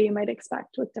recovery you might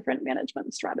expect with different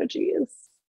management strategies?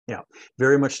 Yeah,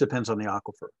 very much depends on the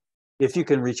aquifer. If you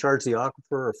can recharge the aquifer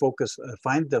or focus,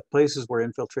 find the places where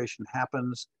infiltration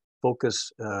happens,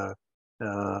 focus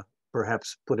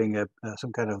perhaps putting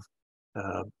some kind of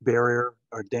barrier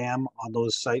or dam on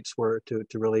those sites where to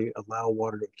really allow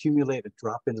water to accumulate and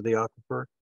drop into the aquifer.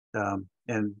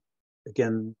 And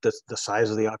again, the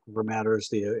size of the aquifer matters,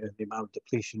 the amount of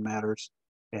depletion matters,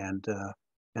 and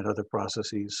other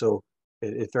processes. So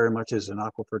it very much is an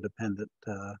aquifer dependent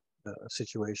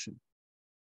situation.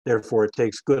 Therefore, it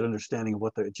takes good understanding of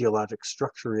what the geologic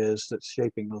structure is that's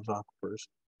shaping those aquifers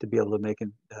to be able to make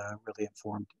really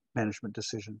informed management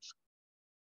decisions.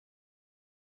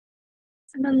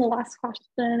 And then the last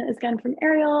question is again from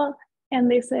Ariel, and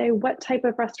they say, what type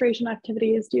of restoration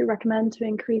activities do you recommend to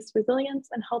increase resilience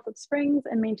and health of springs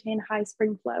and maintain high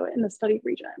spring flow in the studied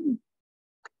region?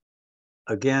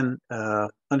 Again,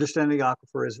 understanding the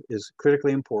aquifer is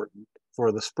critically important.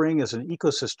 For the spring as an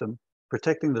ecosystem,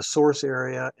 protecting the source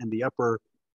area and the upper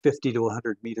 50 to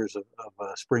 100 meters of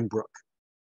spring brook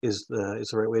is the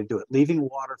right way to do it. Leaving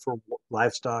water for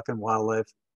livestock and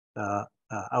wildlife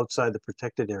outside the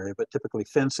protected area, but typically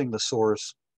fencing the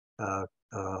source,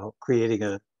 creating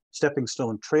a stepping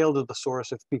stone trail to the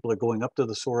source if people are going up to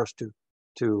the source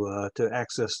to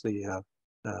access the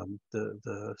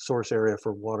source area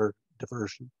for water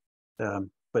diversion.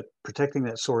 But protecting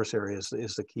that source area is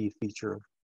the key feature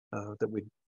that we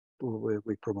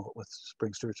promote with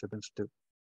Springs Stewardship Institute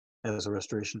as a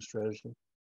restoration strategy.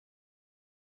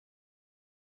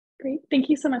 Great, thank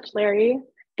you so much, Larry.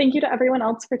 Thank you to everyone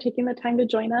else for taking the time to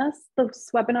join us. This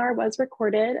webinar was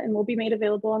recorded and will be made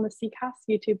available on the CCAST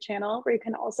YouTube channel, where you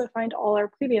can also find all our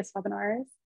previous webinars.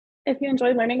 If you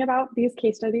enjoyed learning about these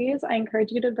case studies, I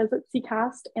encourage you to visit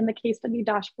CCAST in the case study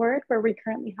dashboard, where we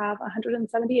currently have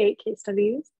 178 case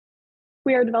studies.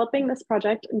 We are developing this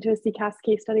project into a CCAST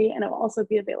case study, and it will also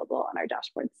be available on our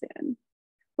dashboard soon.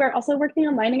 We're also working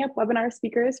on lining up webinar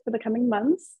speakers for the coming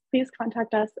months. Please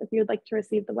contact us if you would like to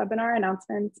receive the webinar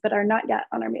announcements but are not yet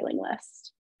on our mailing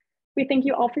list. We thank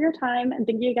you all for your time, and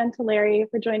thank you again to Larry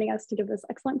for joining us to give this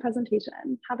excellent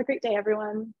presentation. Have a great day,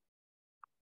 everyone.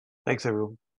 Thanks,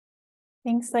 everyone.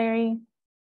 Thanks, Larry.